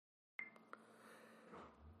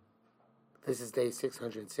This is day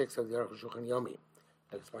 606 of the Aruch Shulchan Yomi.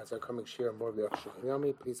 I sponsor coming share more of the Aruch Shulchan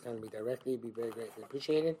Yomi. Please contact me directly. It'd be very greatly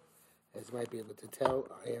appreciated. As you might be able to tell,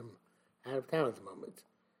 I am out of town at the moment.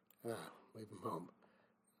 Away from home.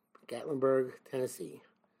 Gatlinburg, Tennessee.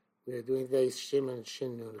 We are doing today's Shimon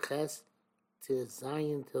Shin Nun Ches to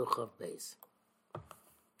Zion Til Chav Beis.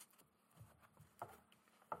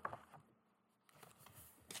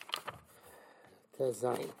 To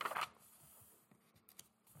Zion.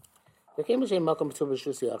 There came a Malcolm Tour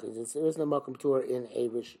Rishus Yachid. There is no Malcolm Tour in a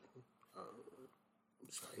Rish.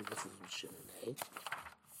 Sorry, this is Rishon in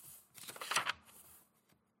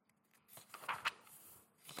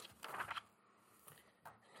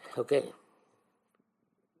A. Okay.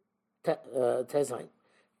 Tezain.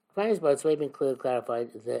 Findings by its way been clearly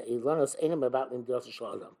clarified that Ilanos ain't about in Dosa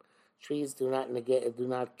Shalom. Trees do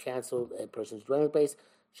not cancel a person's dwelling place.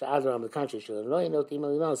 Sha'adram, on the contrary, Shalom, no Tima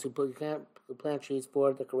Ilanos, you can't plant trees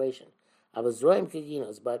for decoration. Avazroim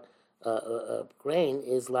kiginos, but grain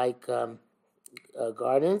is like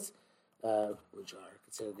gardens, which are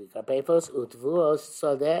considered the karpefos, utvuos,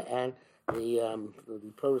 sadeh, and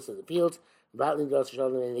the produce of the fields, and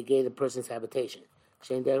negate a person's habitation.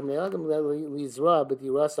 People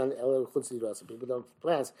don't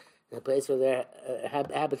plant in a place where their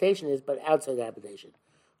habitation is, but outside the habitation.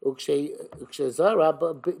 And if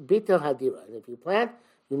you plant,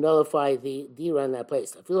 you nullify the dira in that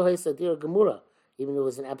place. Even if it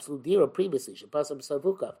was an absolute dira previously, you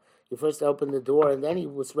first opened the door and then he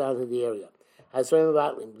was surrounding the area.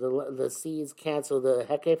 The seeds cancel the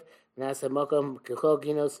hekef, and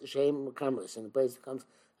the place becomes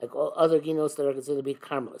like all other ginos that are considered to be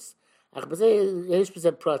karmelis. But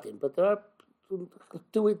there are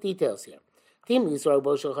two details here. Most of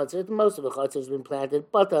the chutzner has been planted,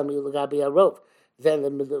 but then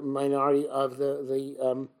the minority of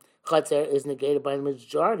the chutzner is negated by the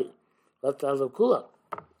majority.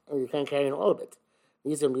 You can't carry in all of it.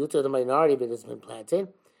 These are muta, the minority of it has been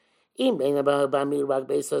planted. If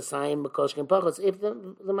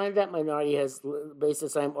that minority has base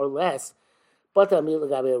of time or less, but the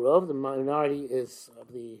minority is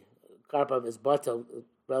of the karpav is bata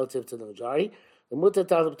relative to the majority. The muta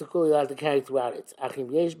tells to cool to carry throughout it. But if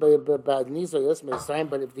the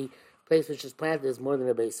place which is planted is more than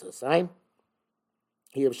a base of sign,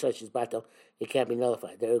 it can't be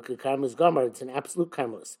nullified. There is gomer, it's an absolute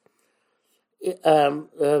karmelis. It's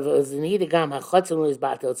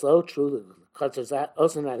so true. The chutzner is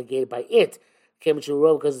also not negated by it.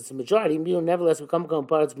 Because it's a majority. Nevertheless, we come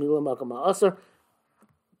parts also.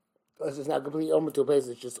 Because it's not completely open to a place.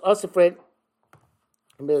 It's just also for it.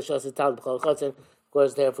 Of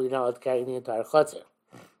course, therefore, you're not allowed to carry the entire chutzner.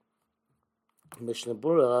 Mishnah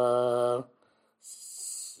Bura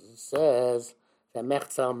says that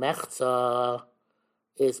mechza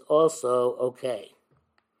is also okay.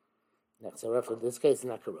 That's a reference. In this case, it's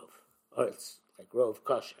not karov, or it's like rov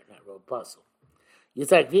kosher, not rov pasul. You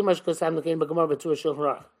say Vimash Kosam the King Bagamar Batur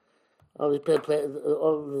Shulchan all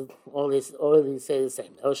these say the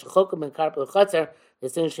same. El Shechokim and Karpav Chatzar,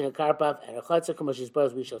 distinguishing a Karpav and a Chatzar, Kamashis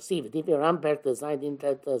Bars we shall see. But if you're Ramberg the 19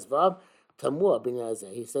 Vav, Tamua bin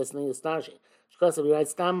Yazeh, he says something astonishing. Shkosav he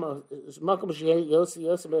writes Tam Malcolm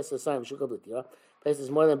Yosef Bes Asayim Shukabutira, places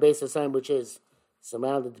more than a base of sign which is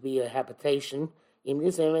surrounded to be a habitation. In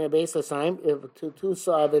this a base of sign, if two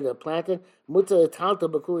saw of it are planted, muta talta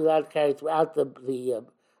bakuli allowed to carry throughout the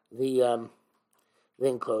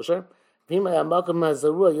enclosure. Vima malcolm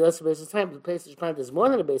mazarua, you also base of sign, but the place is planted is more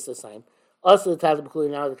than a base of sign. Also the talta bakuli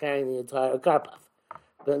now to carry the entire karpav.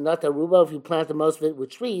 But not the ruba, if you plant the most of it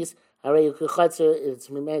with trees, it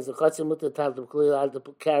remains the chutzner muta talta bakuli allowed to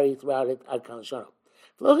carry throughout it ad kanashana.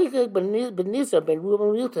 But Nisa ben Ruben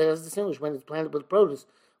Ruta has distinguished when it's planted with produce,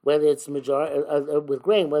 whether it's majority with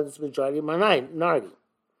grain, whether it's majority or minority.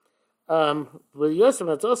 With Yosef,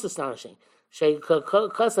 that's also astonishing.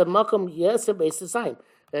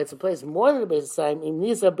 That's a place more than a base of sign. In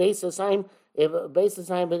these are base of sign. If a base of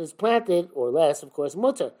sign is planted or less, of course,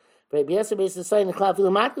 mutter. But yes, a base of sign the cloud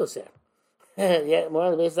filomatos there. Yeah, more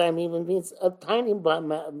than a base of sign even means a tiny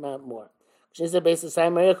amount more. She's a base of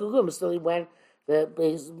sign. Maria Kugum still when the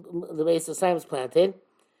base of sign was planted.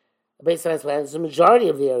 Based on plan, it's the majority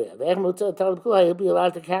of the area. He'll be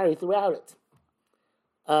allowed to carry throughout it.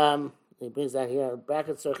 He brings that here in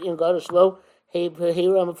brackets. So in Gadol Shlo, why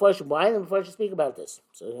didn't Mepharshim speak about this?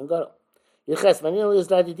 So in Gadol. Yuches, Vanilla is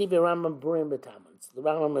like the deep Rambam Burim B'Tamans. The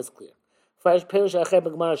Rambam is clear. First, Perush Acher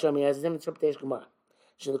B'Gemara Shami has a different interpretation Gemara.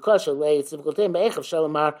 Shilakosha lay it's difficult to Be'echav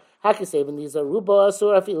Shalamar Hakasei, and these are Ruba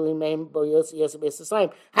Asur Afilim Meim Bo Yosef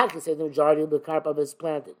Beisasayim. Hakasei, the majority of the karpav is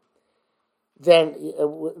planted. Then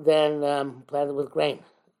planted with grain.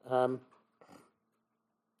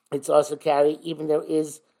 It's also carry even there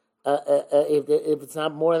is if it's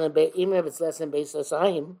not more than even if it's less than base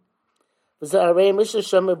asayim. It says that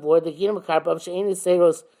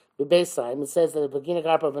the beginning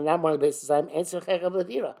karpov and not more than the base asayim and tzechech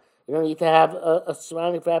ladira. You don't need to have a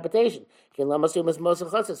surrounding for habitation. So why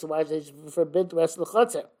should they forbid the rest of the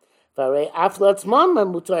chutzner?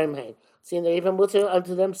 Seeing they're even mutar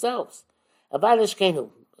unto themselves. It's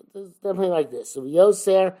definitely like this. So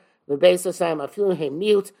yoser the base asayim afilu he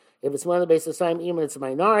mute. If it's one of the base asayim, even it's a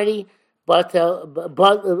minority. But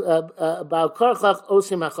about karchach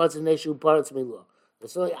osim hachatzin neshu parts milu.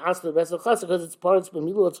 It's only asked the rest of the chutzner because it's parts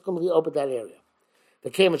milu. It's completely open that area. The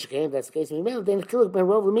came, that's the case. Then the kiluk ben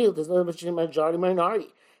rov milu. There's no majority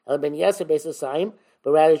minority. El ben yeser base asayim,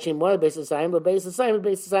 but rather she more base asayim, but base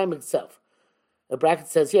asayim itself. The bracket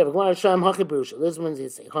says here, this one's you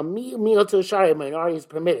say, minority is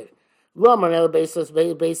permitted.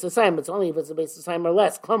 Base assignment. It's only if it's a base assignment or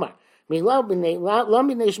less. It's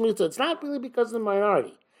not really because of the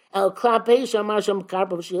minority. But rather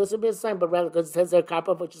because it says their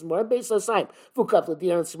karpov, which is more base assignment. Fukaf the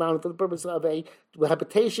deer and surrounded for the purpose of a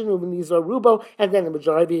habitation, when these are rubo, and then the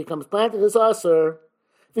majority becomes planted as also.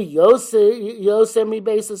 The Yosemi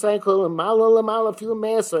base assignment,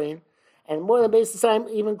 and more than base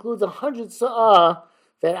assignment even includes 100 sa'ah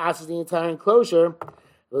that asks the entire enclosure.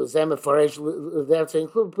 That's explains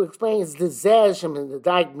the zesh and the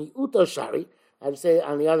daig miuto shari. I'd say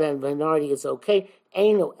on the other hand, minority is okay.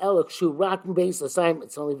 Ain't no elok shurak base assignment.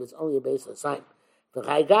 It's only if it's only a base assignment. The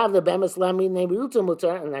chaygav the bemis lami name miuto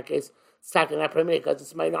mutar. In that case, it's not going to permit because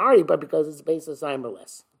it's a minority, but because it's base assignment or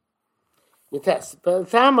less. You test. But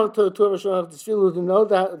the time of the Torah of the Shvilu to know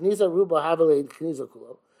that Nisa Ruba Havale Kniza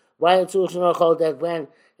Kulo. Why the Torah called that when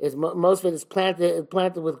is most of it is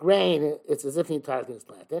planted with grain, it's as if the entire thing is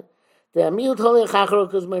planted. The miut holy chachar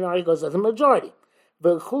because minority goes as a majority.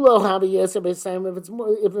 But chulo have a yes or base if it's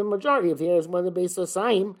more, if the majority of here is more than base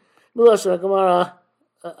assignment. Milosh Gemara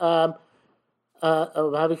have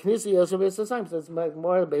a knisi yes or base assignment. So it's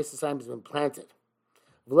more than base assignment has been planted.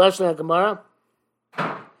 Milosh Gemara.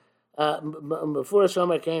 Before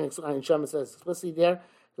Shomer Kain and Shomer says explicitly there.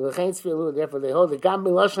 Therefore, they hold the Gam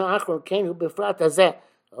Lashon Achron Kain who befrat hazeh.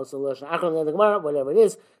 Also, Lashon Achron and the Gemara, whatever it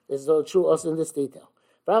is so true also in this detail.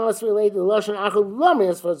 Rambam related to Lashon Achron Lami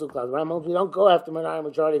as far as the class. Rambam, we don't go after minority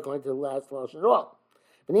majority according to the last Lashon at all.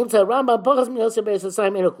 But even to Rambam, Bochas Miyoser Beis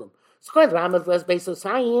Hasayim Enuklum. So according to Rambam, less Beis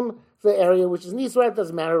Hasayim, the area which is Nisra, it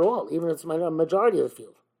doesn't matter at all, even if it's a majority of the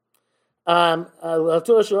field. According to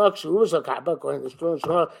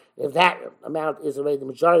Shmuel, if that amount is already the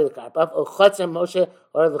majority of the karpov, or Chatzar Moshe,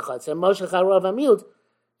 or the Chatzar Moshe Charov Amiyut,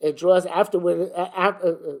 it draws afterward.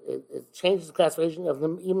 It changes the classification of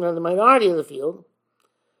them, even on the minority of the field.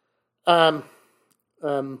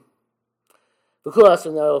 Because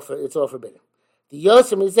it's all forbidden. The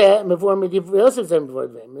Yosem is there.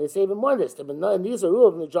 They say even more than this. These are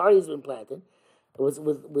rule. The majority has been planted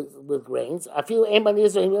with grains. I feel even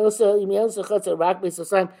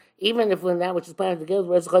if when that which is planted together, the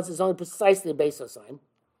rest is only precisely based on sign.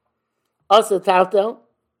 Also, taltel,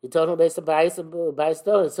 you're talking based on bias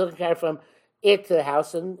though, it's still carried from it to the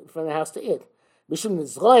house and from the house to it. Mishum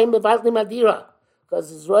Nizroim Bevatli Madira.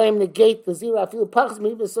 Because Nizroim negate the zero. I feel Pachs,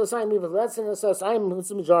 maybe so sign, maybe less than a sign, it's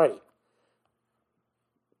the majority.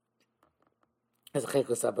 As a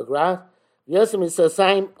Chenkos Abagra. Yosem is so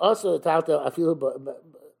sign also taltel. I feel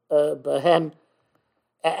Bahem.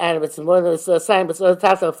 And if it's more than a sign, but so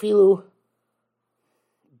taltel filu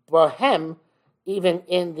Bahem. Even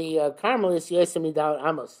in the Carmelis, Yosem Nidal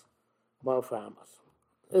Amos, more for Amos.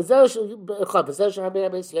 Let's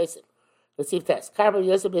see if that's Carpel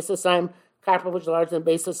Yosem Besa Sign, Carpel which is larger than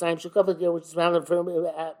Besa Sign, Shukapa deer which is found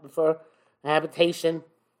for habitation.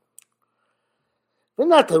 But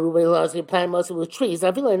not the Ruben laws we plant mostly with trees.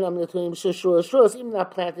 I feel like I'm between Shushua, even not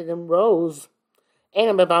planted in rows.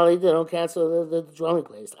 And they don't cancel the dwelling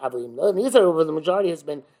place. I believe these are over the majority has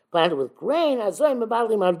been planted with grain.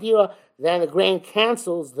 Then the grain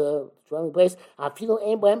cancels the dwelling place.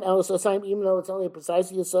 Even though it's only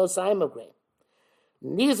precisely a sign of grain.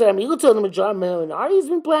 These are the majority has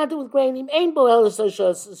been planted with grain.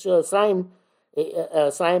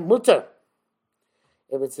 Sign mutter.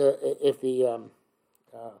 If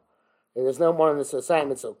there's no more than this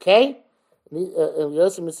assignment, it's okay.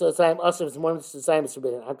 Also, if it's more than this assignment, it's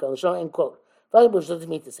forbidden. End quote. What does it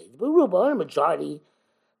mean to say? The Ruba, a majority.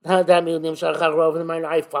 The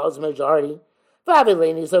minority follows the majority.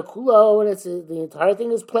 Is a kulo, and it's the entire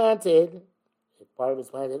thing is planted. If part of it's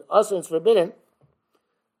planted, also it's forbidden.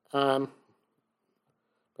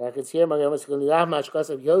 Brackets here,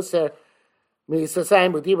 Yoser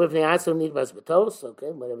Misasayim with Dibra Vneasim need was betos.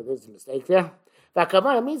 Okay, whatever there's a mistake there.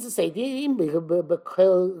 Vakavana means to say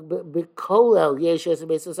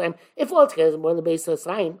if altogether is more than the base of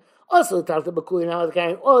sign. Also, talk to Bakuli now the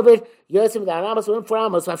carrying all of it. Yosim down Amos went for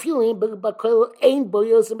Amos. I feel him, but ain't Bo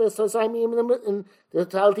Yosim Besosayim in the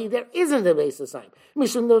totality there isn't a base of sign.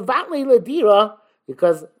 Mission the Vatli Ladira,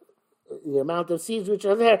 because the amount of seeds which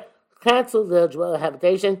are there cancel the dwell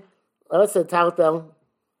habitation. Also, Taltel,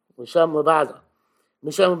 Misham Lavaza.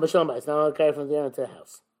 Misham it's not carry from there into the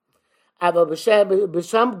house.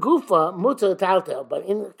 B'sham Gufa Mutter Taltel, but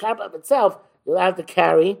in the carpet itself, you'll have to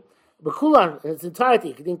carry B'kulan in its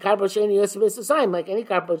entirety. Kedin carpet sheni yosef base of sign, like any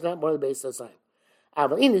carpet is not more than the base of sign.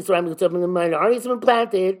 In this time, the minority has been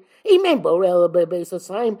planted. He may borel a base of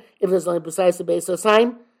sign if there's only precise a base of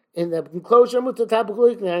sign. In the enclosure, even though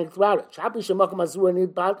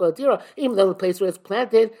the place where it's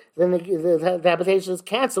planted, then the habitation is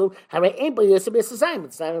cancelled.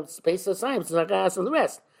 It's not a space of sign. It's not going to ask for the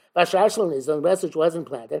rest. Vashashlan is on the rest which wasn't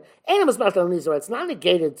planted. It's not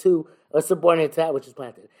negated to or subordinate to that which is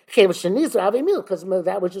planted. Because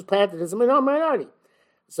that which is planted is a minority.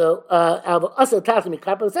 So,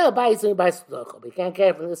 we can't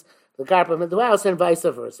care for this, the carpet of the house, and vice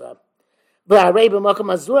versa. But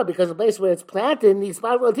because the place where it's planted in the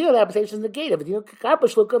spot of the application is negated. But carpet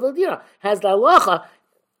has the halacha,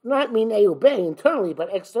 not mean they obey internally, but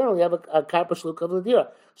externally have a carpet shluk of the dira.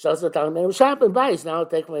 Shows the time and shop and buys now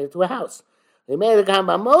take away to a house. They made a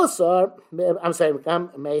gamba mosar. I'm sorry,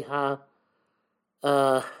 meha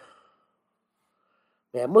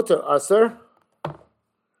mutter aser.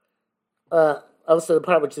 Also, the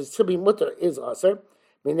part which is to be mutter is aser.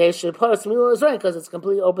 Because it's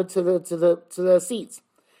completely open to the seats.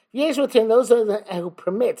 Those who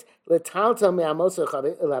permit the to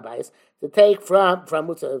take from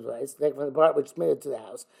mutzah, take from the part which is made to the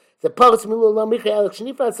house. The post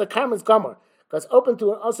it's a karmas gomer, because open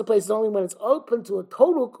to also places only when it's open to a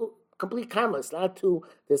total complete karmas, not to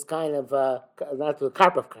this kind of not to the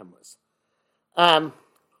carp of karmas.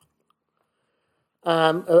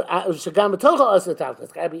 Shagam also talk.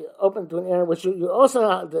 It's got to be open to an area which you also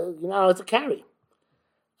you're not allowed to carry.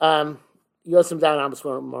 Yosim down almost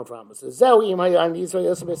more promises. Zoe on these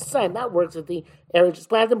Yosim is the sign. That works with the area which is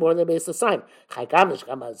planted more than the base of sign. These are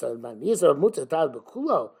mutatal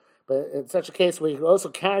bekulo. But in such a case where you can also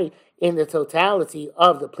carry in the totality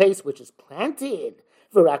of the place which is planted.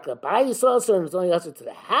 V'rakabayis also, and it's only also to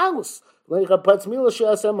the house. When you go put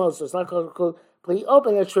it's not called completely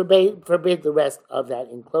open, and forbid the rest of that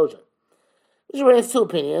enclosure. There are two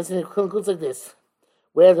opinions, and it concludes like this.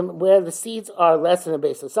 Where the seeds are less than the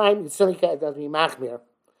base of the sign, you certainly can't be machmir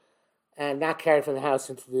and not carry from the house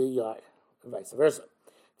into the yard, and vice versa.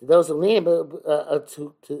 To those who lean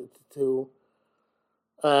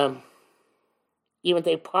even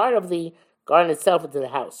take part of the garden itself into the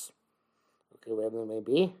house. Okay, wherever it may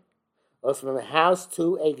be. Also from the house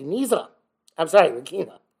to a gniza. I'm sorry, the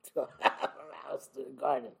gina. From the house to the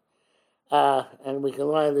garden. And we can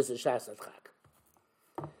learn this in Shas Chak.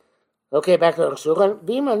 Okay, back to the Shulchan.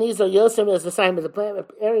 Vima Nizo Yosem is the sign of the plant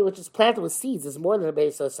area which is planted with seeds is more than a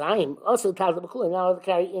base of sign. Also, Tal the Bakula, now to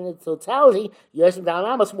carry in its totality, Yosem down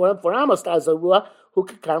Amos, more than 4 Amos, Tazarua, who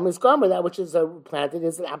could karmas gomer, that which is planted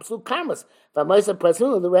is an absolute karmas. Vamoisa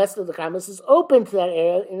Prasuna, the rest of the karmas is open to that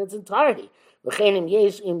area in its entirety. But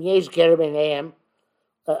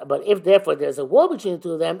if therefore there's a wall between the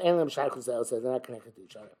two of them, Elam Shakuzel says they're not connected to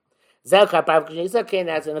each other. Zel Karpav Kishisa,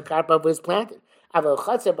 that's in a Karpav is planted. Aval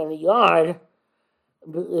Chatzep in the yard,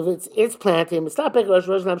 if it's planted, the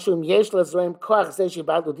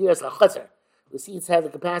seeds have the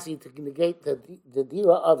capacity to negate the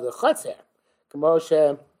dira of the Chatzer.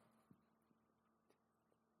 Kamosha,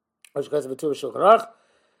 because of a Torah Shulchan Aruch,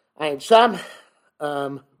 Ayin Sham,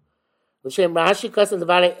 L'Shem Rashi, because of the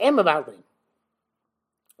Vare Em Avali.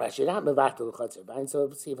 Rashi not Mevatel the Chatzer, Ayin so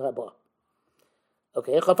B'Siv Haba.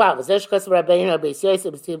 Okay, Chofav, V'zesh because of Rabbeinu Beis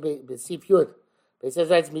Yosef B'Siv Yud. It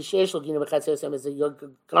says right, Mishesh will give a chatzar. Is your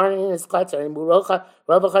garden in his chatzar and murocha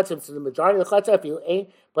rava chatzar. So the majority of the chatzar, if you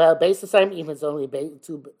ain't well base of sign, even if it's only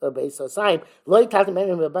two base of sign, loy tatim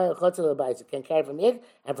and rabbi chatzar lebais. You can carry from it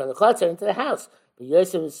and from the chatzar into the house. But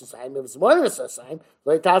Yosef is a sign. If it's more than a sign,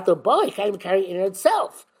 loy tatim boy you can't even carry it in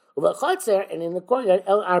itself. Over chatzar and in the courtyard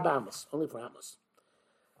el arba amos, only for amos.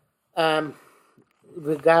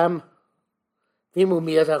 V'gam vimu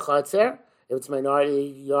miyat chatzar. If it's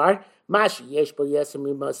minority yard. Mashi yesh bo yesem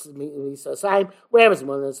misasayim. Wherever it's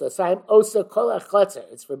more than misasayim, osa kol achotzer.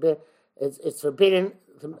 It's forbidden. It's forbidden.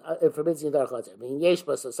 It forbids the entire chotzer. I mean yesh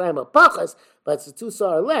bo sasayim or pachas, but it's 2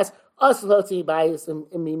 saw or less. Also loti bayis in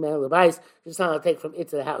mimel lebayis. Just not to take from it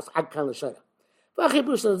to the house. Ad kan l'shana.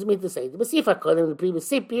 V'achibrush doesn't mean to say. The Basifa Kodim, the previous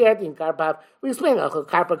Sipir, the Karpav, we explain Alchol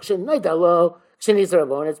Karpak Shin Naidalo, Shiniz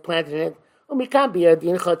Rabon, it's planted in it. Umikam Bir,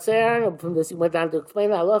 Din Chotzer, from this he went on to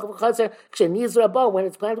explain Allah of Chotzer, Shiniz Rabon, when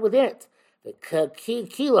it's planted within it. The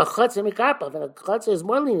Kila Chotzer Mikarpav, and a Chotzer is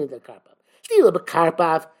more lenient than Karpav. Stila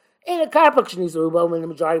Bekarpav, and a Karpak Shiniz Rabon, when the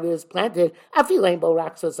majority of it is planted, I feel like Bo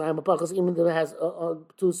Raksasam, even though it has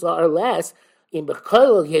 2 saw or less. In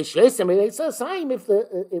Bekol, Yeshesem, it's a sign if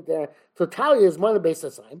their totality is more than base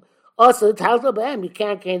of sign. Also, the Talta Bam, you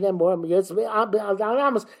can't gain them more, even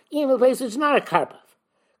the place which is not a Karpav,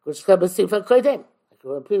 which is called Basifa Kodim, like we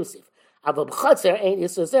were previously. Ava B'Chotzer ain't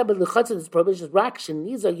Yisrael, but the Chotzer is prohibition is Rakshin.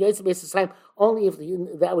 These are Yosef base of sign only if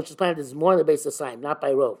that which is planted is more than base of sign, not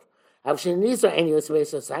by rove. Avshin these are any Yosef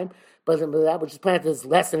base of sign, but that which is planted is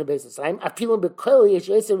less than a base of sign. Afilum Bekol,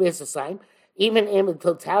 Yosef base of sign, even in the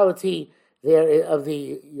totality there of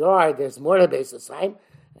the yard, there's more than a base of sign.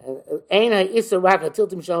 Prohibition is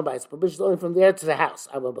only from there to the house.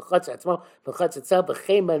 B'chutz itself,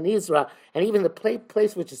 and even the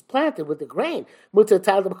place which is planted with the grain, you'll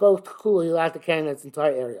have to carry in its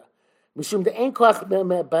entire area. Because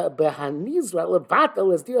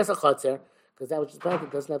that which is planted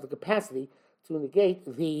doesn't have the capacity to negate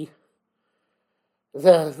the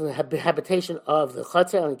habitation of the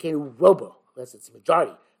chotzer and the robo, unless it's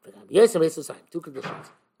majority. Two conditions: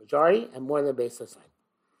 majority and more than a base of sign.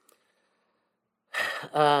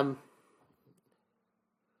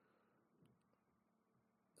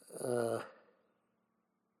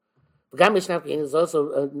 Is also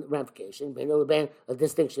a ramification, a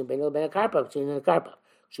distinction between a karpav, between a karpav.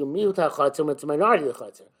 It's a minority of the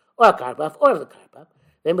chotzer, or a karpav, or the karpav.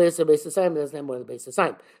 Then it's a base of sign, but doesn't have more than a base of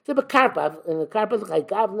sign. So the karpav, and the karpav like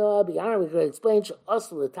gavna, beyond we could explain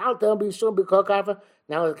also the talta, be sure be called karpav.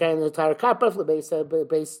 Now we're carrying the entire karpav, the base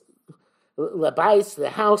labais, the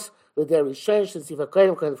house. With their research, and Sifa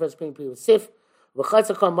Kodim, because the first people was Sif,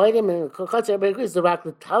 V'chatzer Kol Moedim, and Chatzer everybody agrees the rock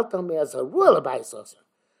the Taltal me as a rule of Bayis also.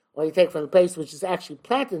 When you take from the place which is actually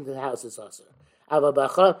planted into the house is also. Ava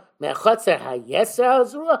B'chol Me'chatzer HaYeser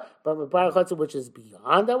Azurah, but Me'bar Chatzer which is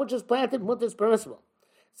beyond that which is planted, Mutter is permissible.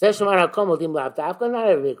 Says Shemar HaKol Modim Lav Dafka, not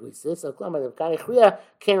everybody agrees this. So Klama Dev Kari Chriya,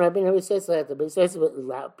 Ken Rabin Harry says that the Beis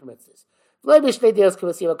Yosef permits this. V'loi B'shnei Deos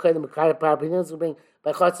K'va Sifa Kodim M'kari Par opinions will bring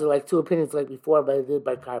by Chatzer like 2 opinions like before, but it did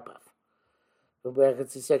by Karpav. Okay,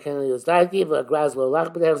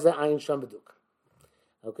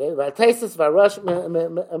 but Tasis Varosh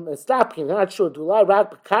Mestapkin, not sure. Do I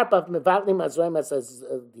rock Karpav Mevatlim Azraim as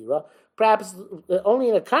Dira? Perhaps only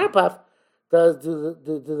in a Karpav does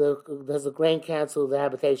the grain cancel the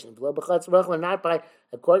habitation. Not by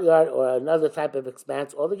a courtyard or another type of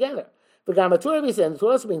expanse altogether. The Gamatur said, and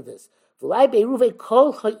also means this. Maybe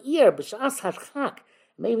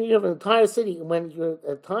you're in an entire city when you're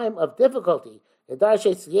at a time of difficulty. We can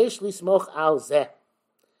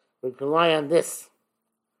rely on this.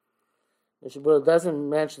 Mishabur doesn't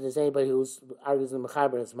mention there's anybody who argues in the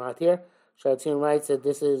Mechaber and it's Matir. Sharatzin writes that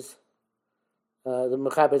this is the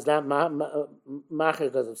Mechaber is not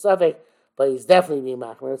Macher because of Safek, but he's definitely being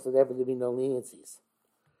Macher, so there will be no leniencies.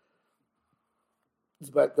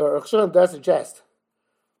 But the Rosh does suggest,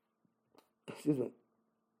 excuse me,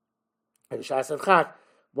 and Shas Chak,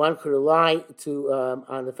 one could rely to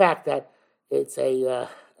on the fact that it's a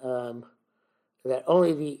that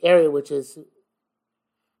only the area which has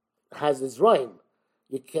this roim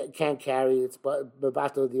you can't carry its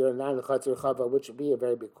babato dir non chatzur chava, which would be a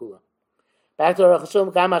very big kula. Back to Rosh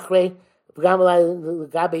Hashanah, gam achrei the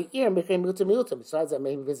gabe ir became mutam. Besides that,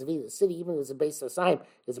 maybe vis-a-vis the city, even as a base of sign,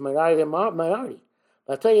 is a minority.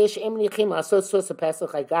 But yesh emni chim asot source of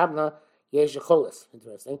pesach like gabna yesh cholas.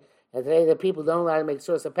 Interesting. And today the people don't allow to make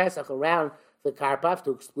source of pesach around the karpav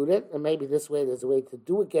to exclude it, and maybe this way there's a way to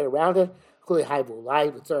do it, get around it. He's not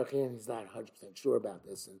 100% sure about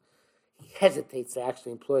this, and he hesitates to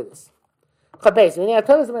actually employ this. Today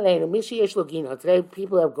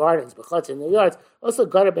people have gardens, but in their yards, also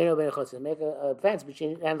gutter bein ben chotzer, make a fence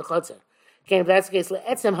between it and the chotzer. Okay, if that's the case,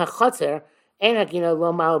 etzem hachotzer ein hagina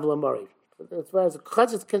lo malav lo morid. As far as the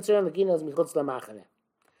chotzer is concerned, the gina is michutz lamachane.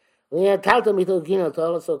 We had talta mito gina to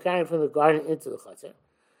also carrying from the garden into the chotzer.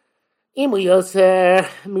 Imu yoser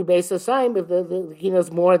mi beis hasaim, if the gina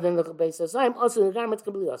is more than the beis hasaim, also the garment's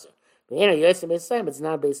completely yoser. But yoser beis hasaim, it's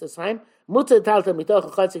not beis hasaim. Muta talta mito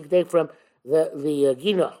chotzer can take from the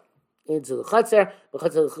gina into the chotzer, the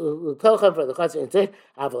chotzer for the chotzer into it.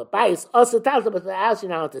 Aval bais also talta, but the house you're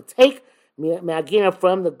not allowed to take me'agina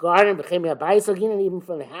from the garden, became me'abayis agina, even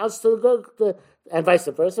from the house to the and vice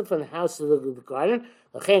versa, from the house to the garden.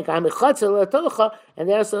 And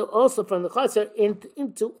there's also from the chotzer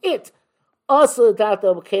into it. Also,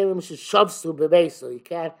 Dr. Kalim should shavsu bebeis, so you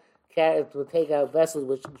can't to take out vessels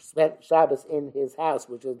which spent Shabbos in his house,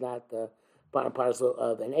 which is not the part and parcel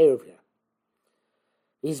of an Erev here.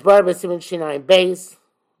 These barbers even shinai base.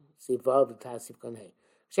 See, involved the tasif konei.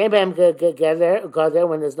 Shame bam go there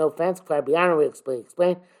when there's no fence. Fabiano will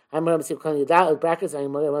explain. I'm going to see kon yudal with brackets.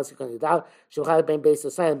 I'm going to see kon yudal. Shulchan ben base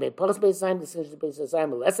of sign, ben post base sign. This is the base of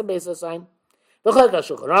sign, lesser base of sign. The chol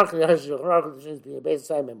Shulchan Aruch, the Shulchan Aruch is being a base of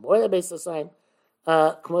sign, ben more than base of sign.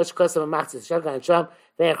 Kmosh kosav machzis shulchan sham.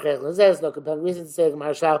 Then there's no compelling reason to say the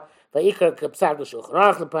Marshal. Vayikar kapsag the Shulchan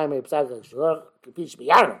Aruch, the primary psag the Shulchan Aruch. Kapish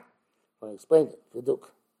biyarno. I want to explain it. The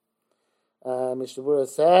Duke. Mr. Bura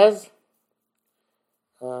says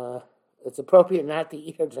it's appropriate not to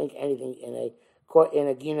eat or drink anything in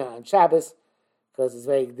a gina on Shabbos because it's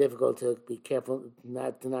very difficult to be careful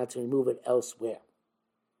not to remove it elsewhere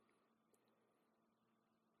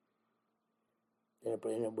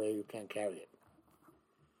in a way you can't carry it.